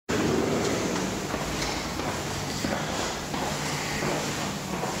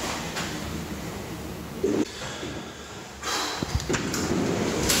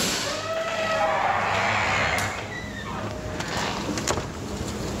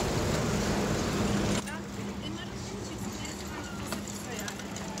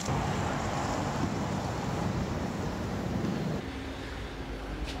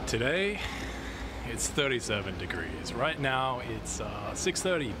Today, it's 37 degrees. Right now, it's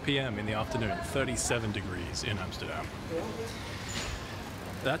 6:30 p.m. in the afternoon, 37 degrees in Amsterdam.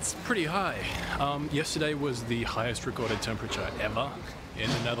 That's pretty high. Yesterday was the highest recorded temperature ever in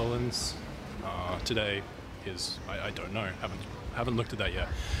the Netherlands. Today is, I don't know, haven't looked at that yet.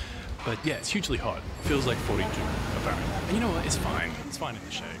 But yeah, it's hugely hot. Feels like 42, apparently. And you know what? It's fine. It's fine in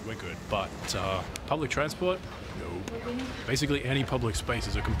the shade. We're good. But public transport? No. Basically, any public space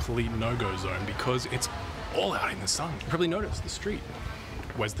is a complete no-go zone because it's all out in the sun. You probably noticed the street.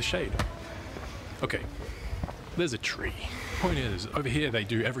 Where's the shade? Okay, there's a tree. Point is, over here they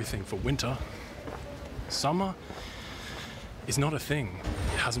do everything for winter. Summer is not a thing.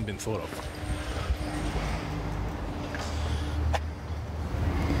 It hasn't been thought of.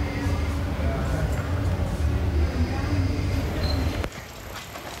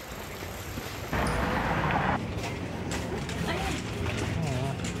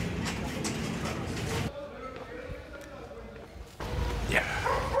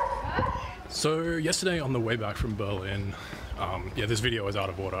 So yesterday on the way back from Berlin, yeah, this video is out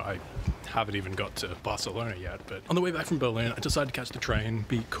of order. I haven't even got to Barcelona yet, but on the way back from Berlin, I decided to catch the train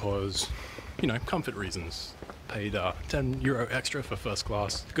because, you know, comfort reasons. Paid €10 extra for first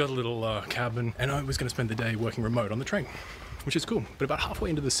class, got a little cabin, and I was going to spend the day working remote on the train, which is cool. But about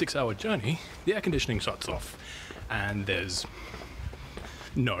halfway into the 6-hour journey, the air conditioning shuts off, and there's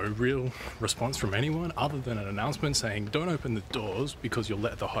no real response from anyone other than an announcement saying, don't open the doors because you'll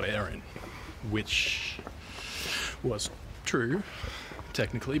let the hot air in. Which was true,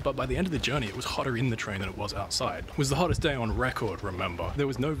 technically, but by the end of the journey it was hotter in the train than it was outside. It was the hottest day on record, remember. There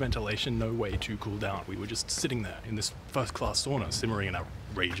was no ventilation, no way to cool down. We were just sitting there in this first-class sauna, simmering in our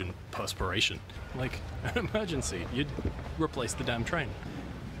rage and perspiration. Like an emergency. You'd replace the damn train.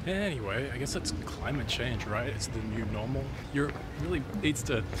 Anyway, I guess that's climate change, right? It's the new normal. Europe really needs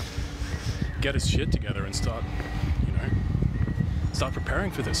to get its shit together and start, you know, start preparing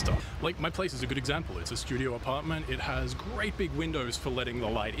for this stuff. Like, my place is a good example. It's a studio apartment. It has great big windows for letting the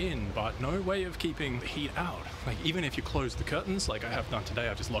light in, but no way of keeping the heat out. Like, even if you close the curtains, like I have done today,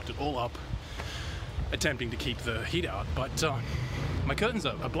 I've just locked it all up, attempting to keep the heat out, but my curtains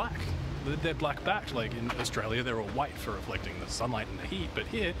are black. They're black backed. Like in Australia, they're all white for reflecting the sunlight and the heat, but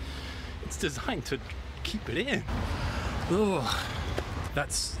here, it's designed to keep it in. Ugh.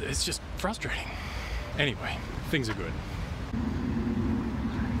 It's just frustrating. Anyway, things are good.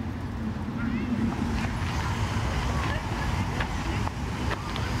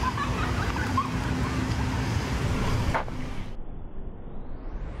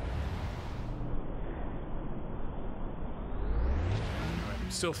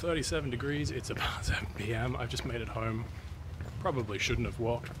 Still 37 degrees, it's about 7 p.m. I've just made it home. Probably shouldn't have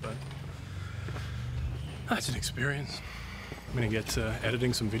walked, but that's an experience. I'm gonna get to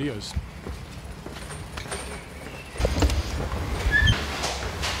editing some videos.